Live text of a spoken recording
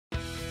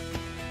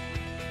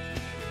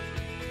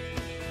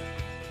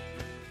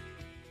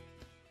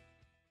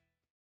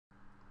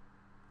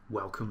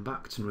Welcome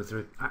back to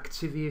another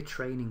Activia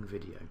training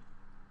video.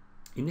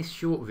 In this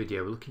short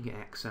video we're looking at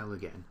Excel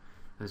again.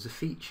 There's a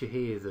feature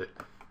here that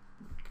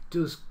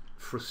does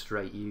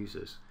frustrate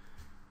users.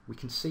 We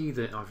can see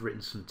that I've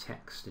written some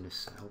text in a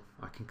cell.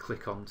 I can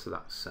click onto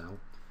that cell.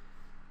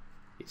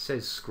 It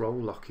says scroll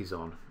lock is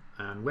on,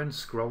 and when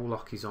scroll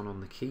lock is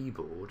on the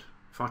keyboard,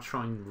 if I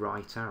try and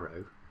right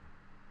arrow,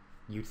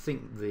 you'd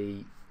think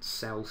the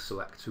cell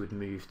selector would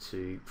move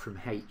from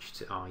H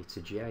to I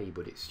to J,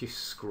 but it's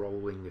just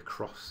scrolling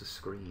across the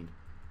screen.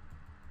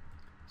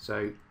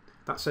 So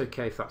that's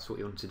okay if that's what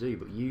you want to do,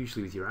 but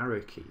usually with your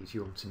arrow keys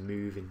you want to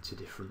move into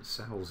different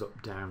cells,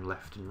 up, down,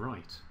 left and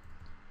right.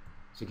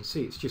 So you can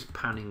see it's just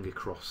panning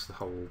across the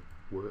whole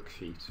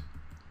worksheet.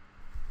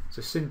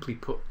 So simply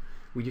put,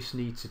 we just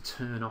need to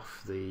turn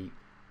off the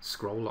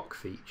scroll lock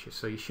feature.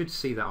 So you should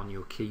see that on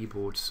your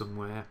keyboard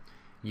somewhere,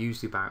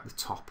 usually about the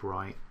top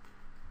right.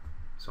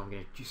 So I'm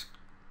going to just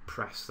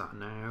press that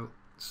now.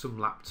 Some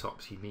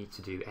laptops you need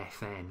to do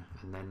FN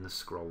and then the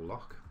scroll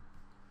lock.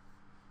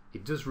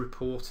 It does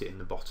report it in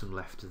the bottom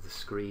left of the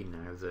screen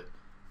now that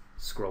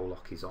scroll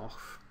lock is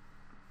off.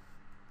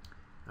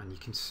 And you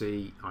can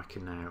see I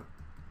can now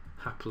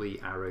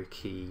happily arrow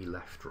key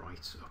left,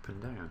 right, up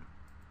and down.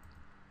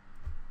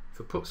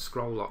 If I put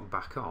scroll lock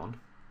back on,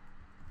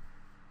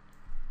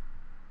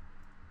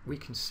 we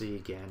can see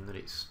again that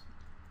it's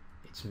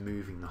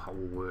moving the whole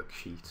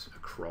worksheet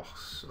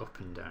across, up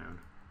and down.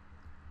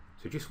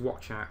 So just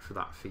watch out for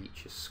that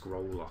feature,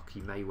 scroll lock.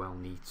 You may well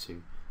need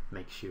to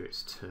make sure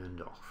it's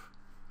turned off.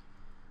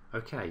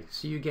 Okay,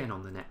 see you again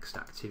on the next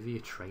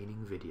Activia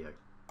training video.